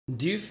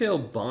Do you feel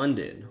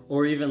bonded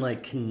or even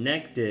like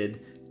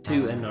connected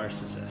to a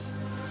narcissist?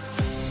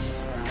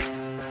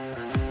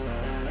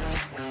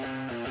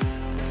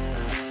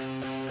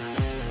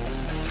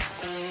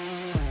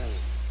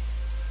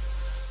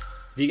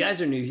 If you guys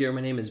are new here,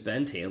 my name is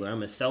Ben Taylor.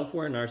 I'm a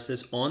self-aware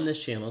narcissist on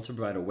this channel to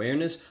provide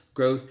awareness,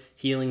 growth,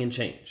 healing, and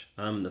change.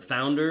 I'm the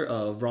founder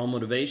of Raw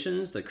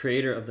Motivations, the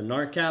creator of the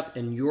NARC app,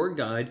 and your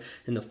guide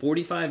in the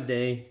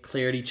 45-day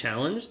Clarity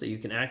Challenge that you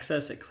can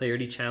access at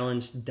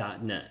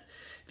claritychallenge.net.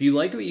 If you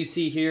like what you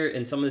see here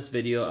in some of this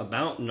video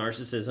about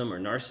narcissism or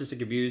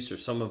narcissistic abuse or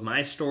some of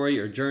my story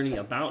or journey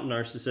about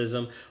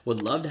narcissism,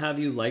 would love to have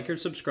you like or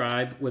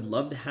subscribe, would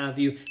love to have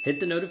you hit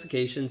the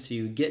notifications so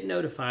you get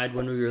notified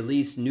when we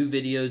release new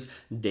videos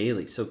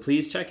daily. So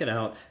please check it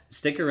out,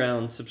 stick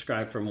around,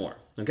 subscribe for more.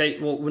 Okay,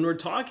 well, when we're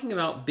talking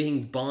about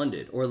being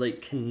bonded or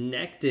like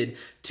connected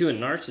to a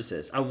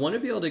narcissist, I want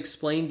to be able to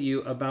explain to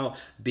you about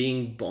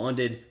being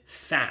bonded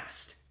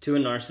fast to a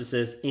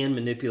narcissist and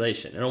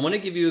manipulation. And I want to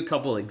give you a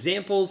couple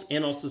examples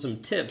and also some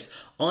tips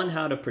on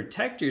how to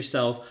protect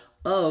yourself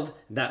of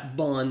that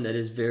bond that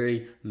is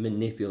very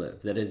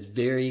manipulative, that is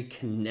very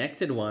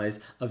connected-wise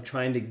of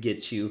trying to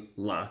get you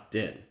locked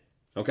in.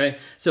 Okay,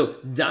 so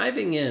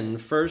diving in,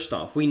 first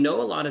off, we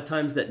know a lot of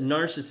times that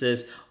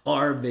narcissists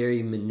are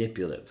very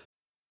manipulative.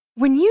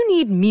 When you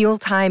need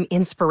mealtime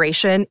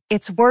inspiration,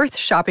 it's worth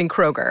shopping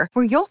Kroger,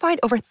 where you'll find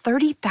over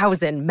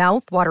 30,000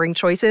 mouth-watering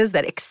choices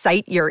that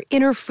excite your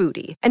inner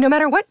foodie. And no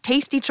matter what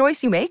tasty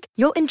choice you make,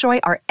 you'll enjoy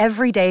our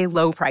everyday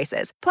low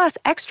prices, plus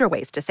extra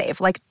ways to save,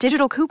 like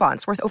digital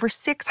coupons worth over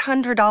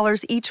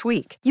 $600 each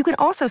week. You can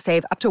also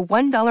save up to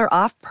 $1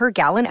 off per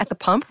gallon at the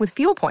pump with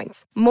fuel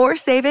points. More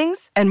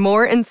savings and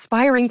more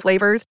inspiring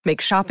flavors make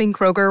shopping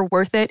Kroger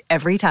worth it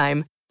every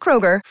time.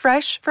 Kroger,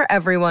 fresh for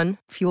everyone.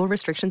 Fuel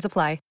restrictions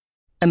apply.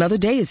 Another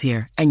day is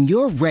here, and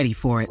you're ready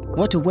for it.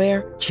 What to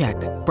wear? Check.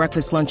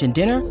 Breakfast, lunch, and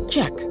dinner?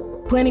 Check.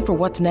 Planning for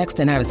what's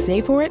next and how to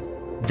save for it?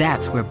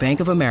 That's where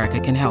Bank of America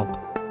can help.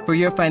 For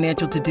your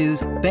financial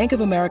to-dos, Bank of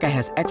America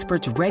has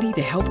experts ready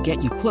to help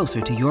get you closer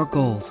to your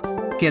goals.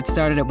 Get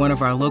started at one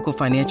of our local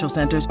financial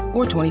centers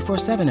or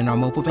 24/7 in our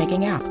mobile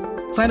banking app.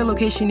 Find a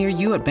location near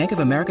you at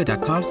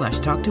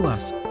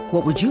bankofamerica.com/talktous.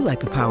 What would you like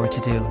the power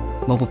to do?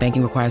 Mobile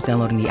banking requires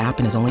downloading the app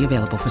and is only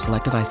available for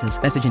select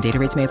devices. Message and data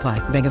rates may apply.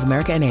 Bank of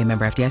America N.A.,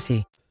 member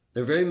FDIC.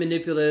 They're very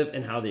manipulative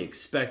in how they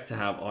expect to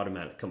have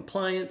automatic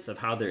compliance, of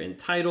how they're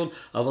entitled,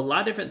 of a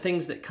lot of different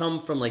things that come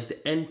from like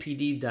the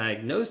NPD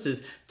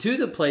diagnosis to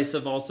the place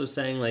of also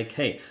saying like,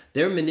 hey,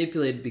 they're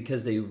manipulated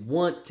because they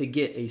want to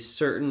get a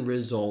certain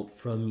result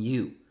from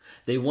you.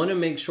 They want to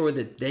make sure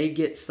that they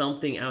get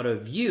something out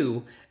of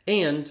you,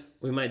 and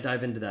we might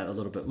dive into that a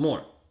little bit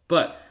more.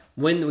 But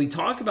when we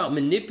talk about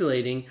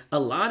manipulating, a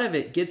lot of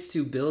it gets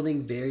to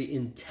building very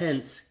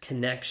intense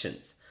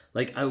connections.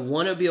 Like, I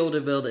want to be able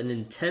to build an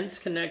intense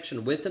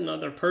connection with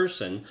another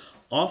person,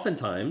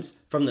 oftentimes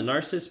from the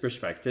narcissist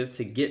perspective,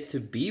 to get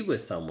to be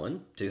with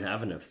someone, to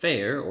have an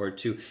affair, or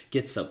to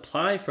get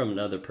supply from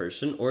another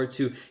person, or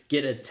to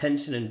get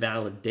attention and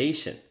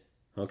validation.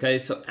 Okay,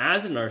 so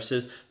as a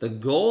narcissist, the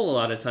goal a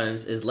lot of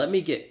times is let me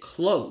get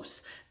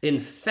close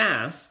and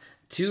fast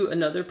to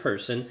another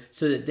person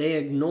so that they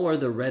ignore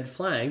the red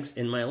flags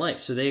in my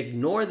life. So they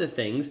ignore the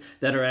things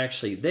that are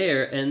actually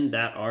there and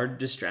that are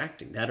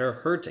distracting, that are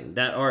hurting,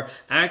 that are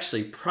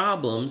actually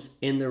problems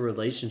in the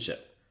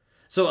relationship.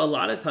 So a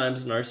lot of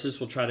times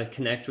narcissists will try to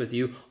connect with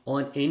you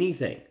on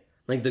anything.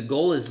 Like, the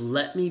goal is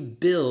let me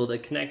build a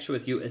connection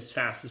with you as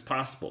fast as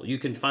possible. You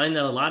can find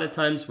that a lot of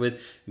times with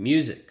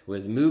music,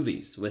 with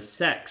movies, with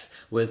sex,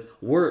 with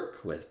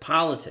work, with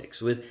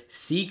politics, with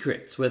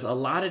secrets, with a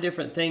lot of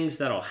different things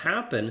that'll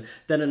happen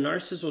that a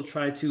narcissist will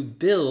try to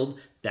build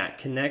that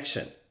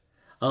connection.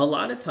 A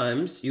lot of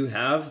times you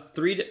have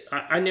three,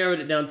 I narrowed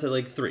it down to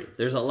like three.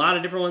 There's a lot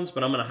of different ones,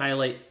 but I'm going to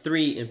highlight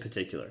three in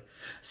particular.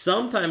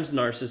 Sometimes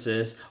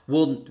narcissists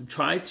will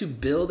try to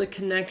build a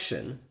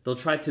connection. They'll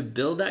try to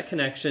build that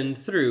connection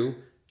through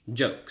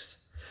jokes.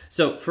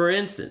 So for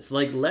instance,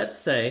 like let's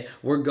say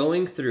we're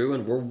going through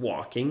and we're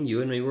walking,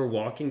 you and me were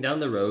walking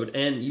down the road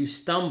and you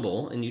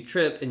stumble and you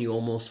trip and you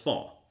almost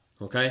fall.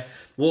 Okay,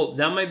 well,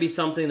 that might be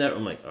something that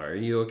I'm like, are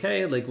you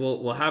okay? Like,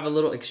 we'll have a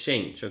little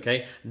exchange,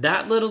 okay?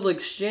 That little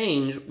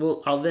exchange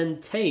I'll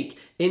then take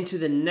into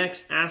the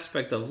next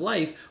aspect of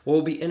life where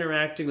we'll be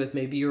interacting with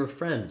maybe your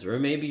friends or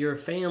maybe your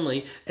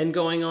family and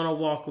going on a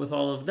walk with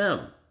all of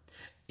them.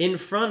 In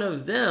front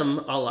of them,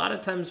 a lot of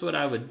times what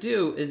I would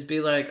do is be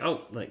like,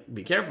 oh, like,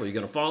 be careful, you're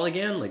going to fall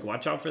again. Like,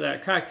 watch out for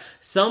that crack.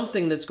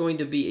 Something that's going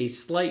to be a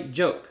slight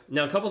joke.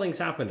 Now, a couple things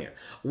happen here.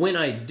 When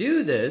I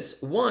do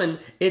this, one,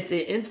 it's an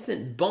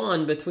instant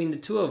bond between the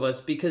two of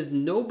us because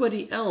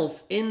nobody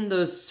else in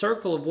the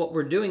circle of what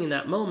we're doing in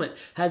that moment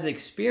has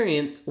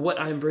experienced what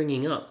I'm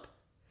bringing up.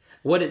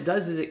 What it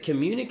does is it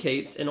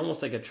communicates in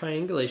almost like a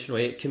triangulation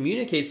way. It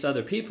communicates to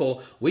other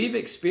people, we've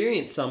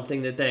experienced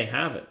something that they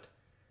haven't.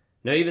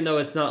 Now, even though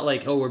it's not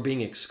like, oh, we're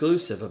being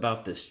exclusive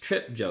about this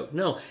trip joke.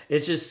 No,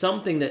 it's just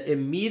something that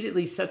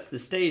immediately sets the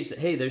stage that,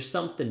 hey, there's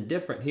something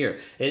different here.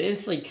 It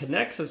instantly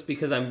connects us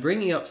because I'm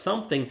bringing up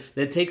something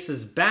that takes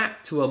us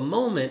back to a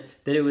moment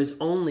that it was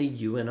only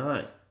you and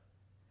I.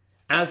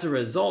 As a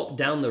result,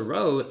 down the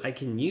road, I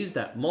can use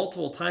that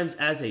multiple times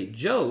as a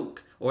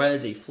joke or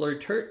as a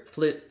flirty.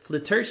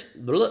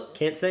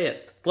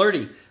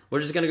 We're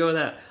just going to go with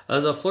that.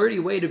 As a flirty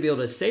way to be able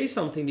to say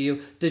something to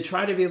you, to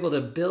try to be able to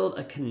build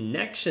a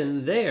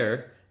connection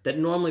there that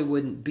normally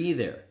wouldn't be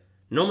there.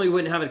 Normally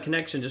wouldn't have a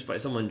connection just by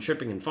someone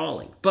tripping and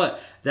falling.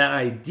 But that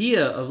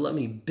idea of let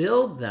me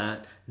build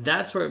that,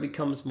 that's where it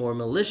becomes more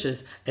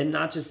malicious and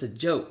not just a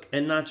joke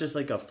and not just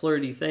like a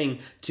flirty thing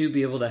to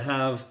be able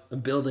to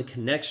build a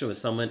connection with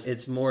someone.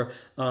 It's more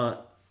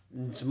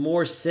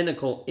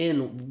cynical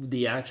in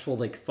the actual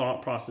like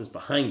thought process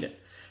behind it.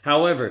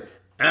 However,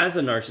 as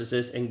a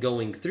narcissist and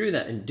going through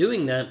that and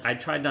doing that, I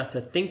tried not to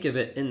think of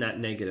it in that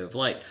negative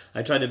light.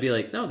 I tried to be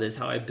like, no, this is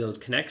how I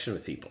build connection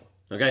with people.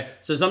 Okay,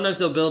 so sometimes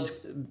they'll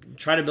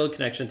try to build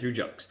connection through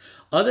jokes.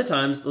 Other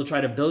times they'll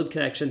try to build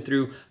connection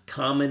through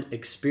common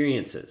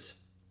experiences.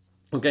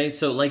 Okay,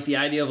 so like the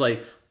idea of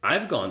like,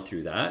 I've gone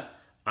through that.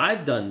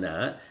 I've done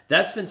that.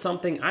 That's been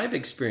something I've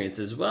experienced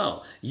as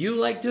well. You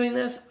like doing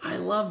this? I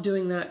love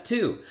doing that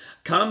too.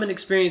 Common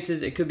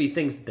experiences, it could be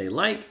things that they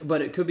like,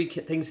 but it could be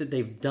things that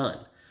they've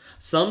done.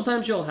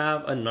 Sometimes you'll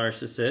have a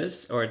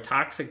narcissist or a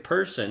toxic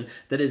person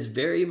that is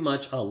very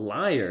much a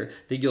liar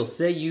that you'll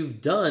say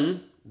you've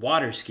done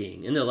water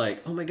skiing. And they're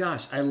like, oh my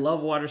gosh, I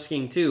love water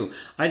skiing too.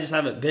 I just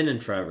haven't been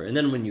in forever. And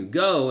then when you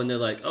go and they're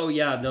like, oh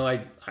yeah, no,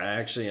 I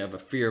actually have a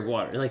fear of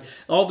water. Like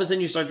all of a sudden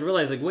you start to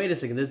realize like, wait a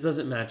second, this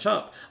doesn't match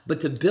up.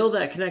 But to build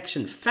that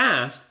connection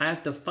fast, I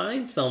have to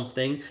find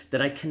something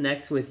that I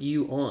connect with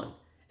you on.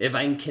 If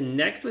I can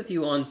connect with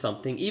you on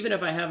something, even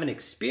if I haven't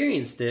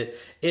experienced it,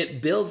 it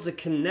builds a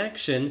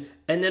connection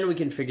and then we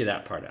can figure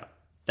that part out.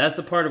 That's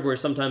the part of where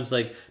sometimes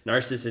like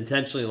narcissists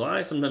intentionally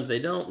lie, sometimes they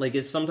don't.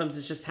 Like sometimes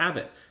it's just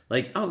habit.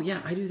 Like, oh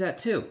yeah, I do that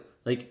too.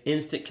 Like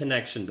instant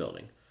connection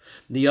building.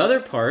 The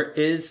other part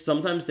is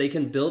sometimes they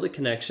can build a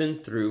connection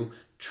through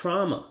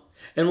trauma.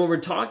 And when we're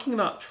talking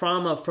about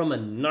trauma from a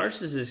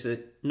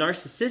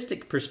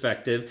narcissistic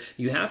perspective,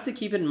 you have to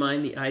keep in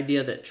mind the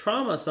idea that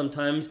trauma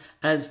sometimes,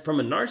 as from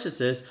a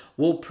narcissist,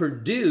 will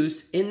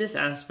produce in this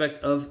aspect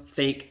of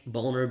fake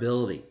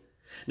vulnerability.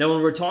 Now,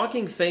 when we're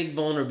talking fake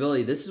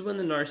vulnerability, this is when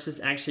the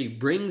narcissist actually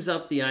brings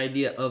up the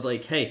idea of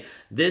like, hey,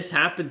 this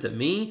happened to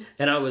me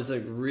and I was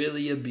like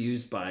really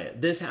abused by it.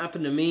 This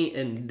happened to me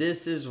and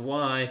this is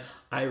why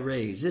I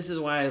rage. This is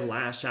why I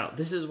lash out.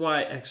 This is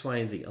why X, Y,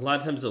 and Z. A lot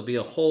of times there'll be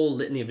a whole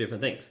litany of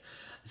different things.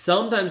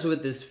 Sometimes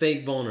with this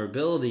fake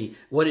vulnerability,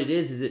 what it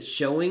is it's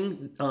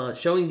showing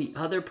the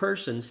other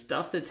person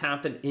stuff that's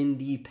happened in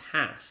the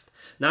past,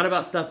 not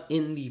about stuff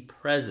in the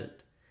present.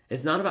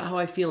 It's not about how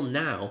I feel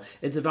now.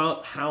 It's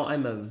about how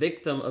I'm a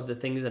victim of the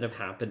things that have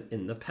happened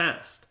in the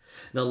past.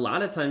 And a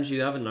lot of times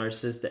you have a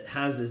narcissist that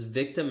has this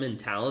victim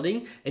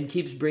mentality and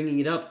keeps bringing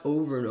it up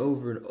over and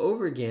over and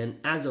over again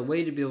as a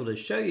way to be able to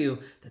show you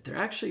that they're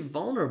actually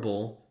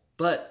vulnerable,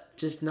 but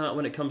just not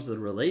when it comes to the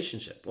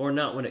relationship or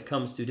not when it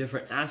comes to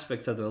different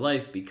aspects of their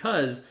life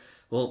because,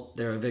 well,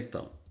 they're a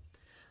victim.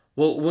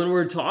 Well, when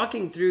we're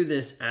talking through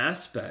this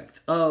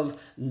aspect of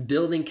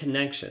building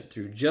connection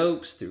through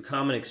jokes, through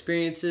common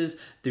experiences,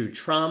 through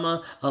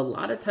trauma, a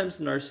lot of times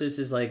the narcissist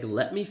is like,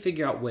 let me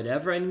figure out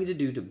whatever I need to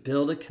do to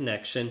build a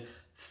connection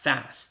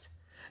fast.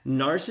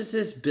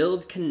 Narcissists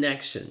build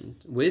connection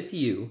with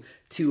you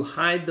to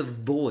hide the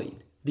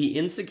void, the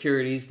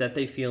insecurities that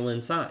they feel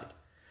inside.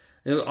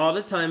 And all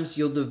the times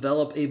you'll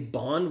develop a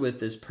bond with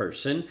this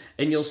person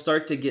and you'll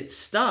start to get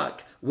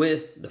stuck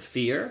with the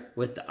fear,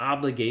 with the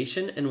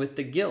obligation, and with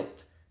the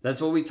guilt. That's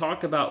what we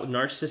talk about with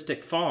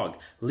narcissistic fog.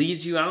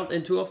 Leads you out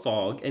into a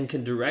fog and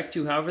can direct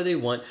you however they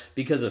want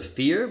because of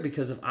fear,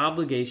 because of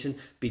obligation,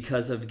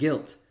 because of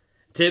guilt.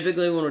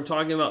 Typically, when we're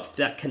talking about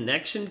that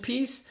connection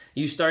piece,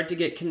 you start to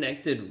get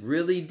connected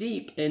really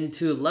deep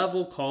into a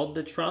level called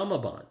the trauma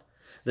bond.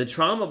 The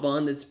trauma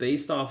bond that's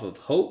based off of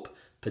hope,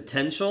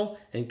 potential,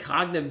 and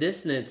cognitive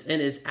dissonance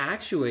and is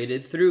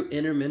actuated through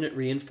intermittent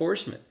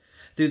reinforcement.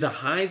 Through the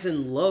highs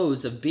and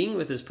lows of being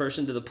with this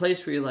person to the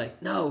place where you're like,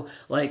 no,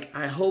 like,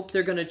 I hope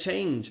they're going to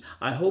change.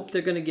 I hope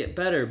they're going to get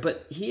better.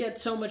 But he had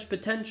so much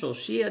potential.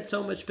 She had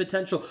so much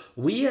potential.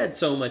 We had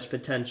so much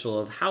potential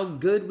of how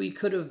good we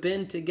could have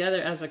been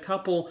together as a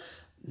couple.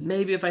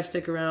 Maybe if I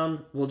stick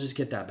around, we'll just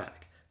get that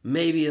back.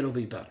 Maybe it'll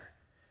be better.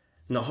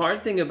 And the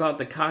hard thing about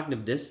the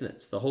cognitive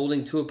dissonance, the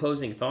holding two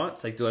opposing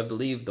thoughts, like do I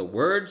believe the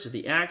words or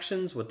the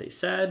actions, what they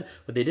said,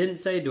 what they didn't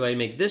say? Do I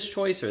make this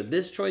choice or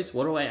this choice?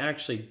 What do I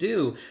actually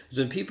do? Because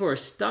when people are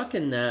stuck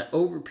in that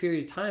over a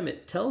period of time,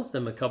 it tells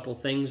them a couple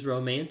things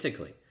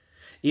romantically.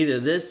 Either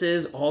this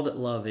is all that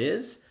love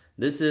is,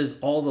 this is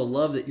all the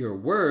love that you're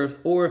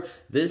worth, or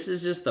this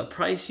is just the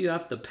price you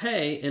have to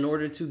pay in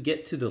order to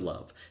get to the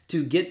love,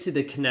 to get to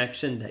the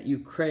connection that you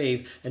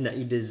crave and that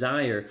you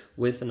desire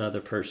with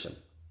another person.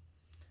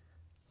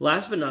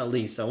 Last but not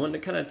least, I want to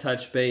kind of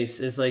touch base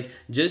is like,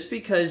 just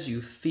because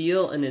you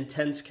feel an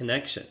intense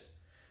connection,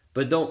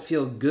 but don't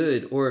feel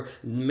good, or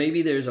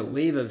maybe there's a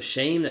wave of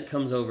shame that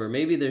comes over,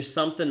 maybe there's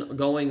something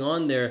going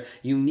on there,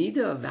 you need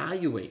to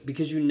evaluate,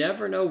 because you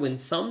never know when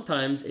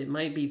sometimes it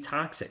might be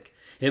toxic.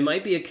 It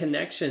might be a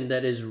connection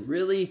that is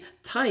really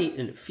tight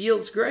and it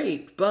feels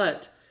great,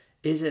 but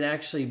is it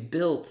actually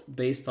built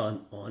based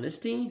on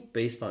honesty,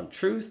 based on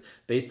truth,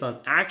 based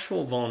on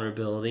actual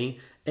vulnerability,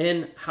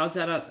 and how's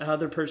that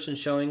other person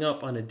showing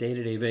up on a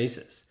day-to-day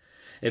basis?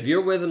 If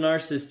you're with a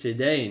narcissist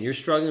today and you're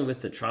struggling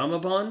with the trauma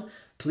bond,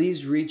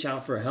 please reach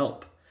out for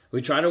help.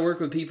 We try to work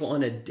with people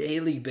on a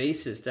daily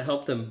basis to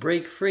help them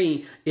break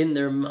free in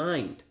their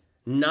mind,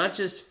 not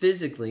just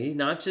physically,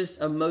 not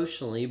just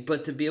emotionally,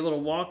 but to be able to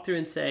walk through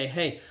and say,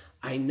 hey,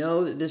 I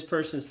know that this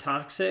person's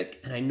toxic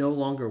and I no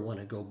longer want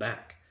to go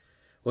back.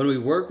 When we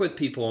work with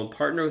people and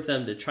partner with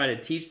them to try to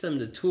teach them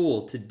the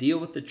tool to deal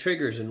with the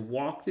triggers and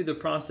walk through the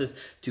process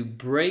to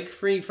break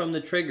free from the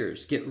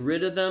triggers, get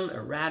rid of them,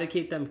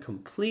 eradicate them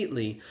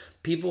completely,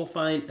 people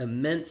find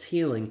immense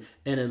healing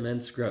and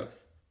immense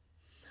growth.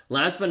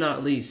 Last but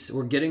not least,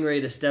 we're getting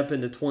ready to step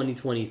into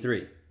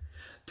 2023.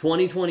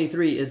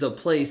 2023 is a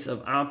place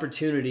of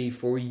opportunity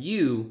for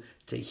you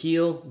to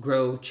heal,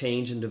 grow,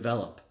 change, and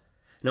develop.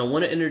 Now, I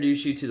want to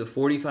introduce you to the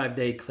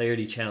 45-Day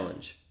Clarity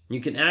Challenge. You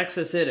can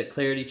access it at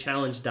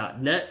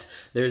claritychallenge.net.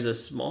 There's a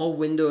small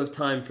window of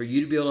time for you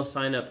to be able to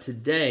sign up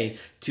today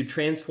to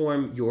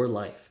transform your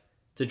life,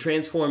 to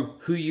transform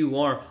who you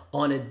are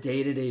on a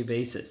day-to-day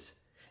basis.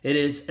 It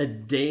is a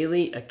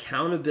daily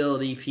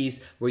accountability piece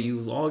where you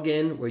log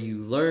in, where you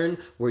learn,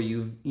 where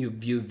you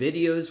view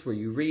videos, where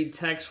you read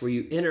texts, where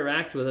you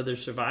interact with other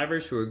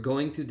survivors who are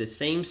going through the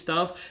same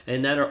stuff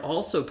and that are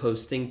also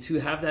posting,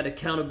 to have that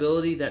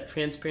accountability, that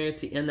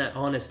transparency, and that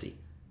honesty.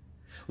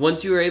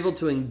 Once you are able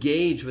to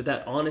engage with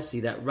that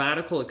honesty, that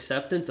radical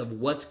acceptance of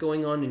what's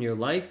going on in your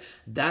life,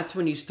 that's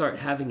when you start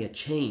having a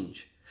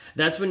change.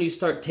 That's when you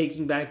start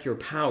taking back your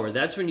power.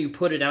 That's when you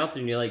put it out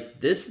there and you're like,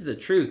 this is the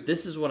truth.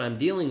 This is what I'm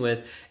dealing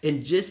with.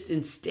 And just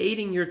in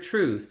stating your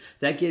truth,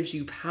 that gives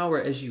you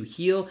power as you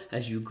heal,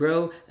 as you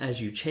grow,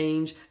 as you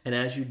change, and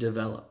as you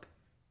develop.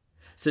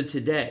 So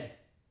today,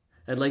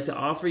 I'd like to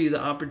offer you the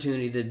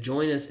opportunity to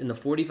join us in the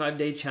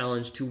 45-Day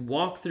Challenge, to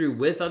walk through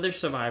with other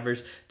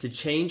survivors, to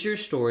change your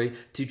story,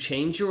 to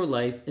change your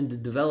life, and to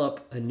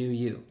develop a new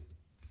you.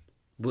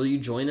 Will you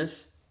join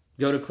us?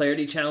 Go to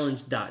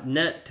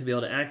claritychallenge.net to be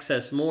able to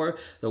access more.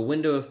 The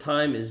window of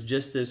time is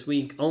just this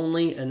week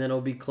only, and then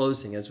it'll be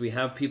closing as we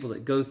have people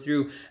that go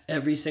through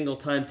every single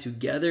time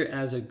together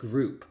as a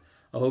group.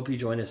 I hope you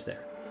join us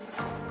there.